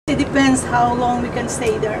depends how long we can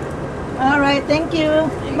stay there. All right, thank you.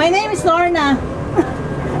 My name is Lorna.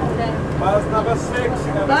 Bus number 6.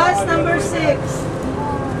 Bus number 6.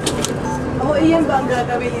 Oh, iyan ba ang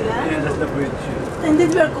gagawin nila? Yeah, that's the bridge. And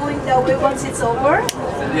then we're going that way once it's over?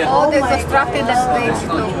 Yeah. Oh, they constructed the bridge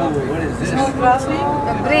too. What is this? No traffic?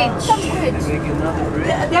 The bridge. Make another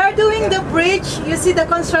bridge? They are doing the bridge. You see the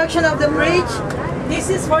construction of the bridge? This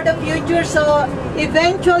is for the future, so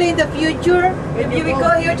eventually in the future, if we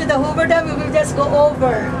go here to the Hoover Dam, we will just go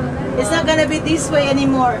over. It's not gonna be this way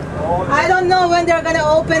anymore. I don't know when they're gonna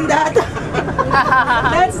open that.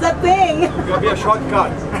 That's the thing. It's gonna be a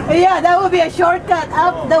shortcut. Yeah, that would be a shortcut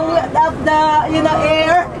up the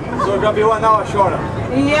air. So it's gonna be 1 hour shorter.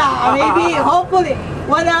 Yeah, maybe, hopefully.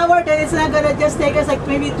 1 hour, then it's not gonna just take us like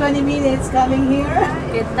maybe 20 minutes coming here.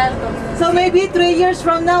 So maybe 3 years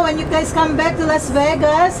from now, when you guys come back to Las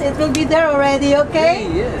Vegas, it will be there already,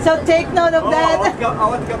 okay? Yeah. So take note of that. I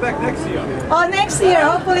want to come back next year. Oh, next year,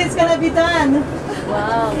 hopefully it's gonna be done.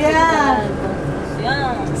 Wow. Yeah.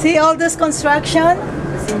 Yeah. See all this construction?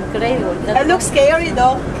 It's incredible. It looks scary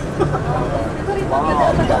though.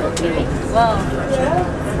 Wow.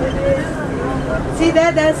 See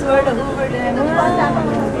that? That's where the Hoover Dam is. Oh my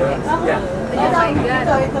God.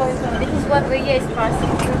 This is what Rhea is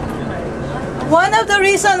passing through. One of the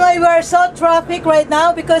reasons why we are so traffic right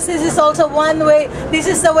now, because this is also one way, this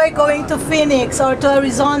is the way going to Phoenix or to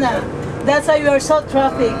Arizona. That's why we are so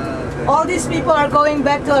traffic. All these people are going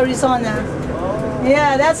back to Arizona.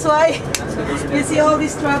 Yeah, that's why you see all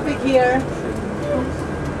this traffic here.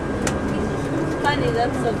 Funny,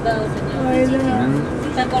 that's soldado, señor. I know.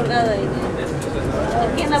 Está colgado ahí.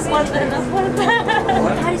 Aquí en la puerta, en la puerta.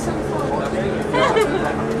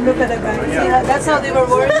 Look at the guys. Yeah, that's how they were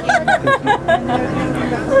working.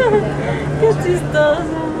 Qué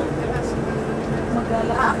chistoso.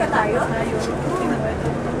 Maglalakad tayo.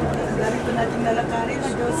 Dami ko natin lalakarin na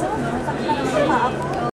Joseph.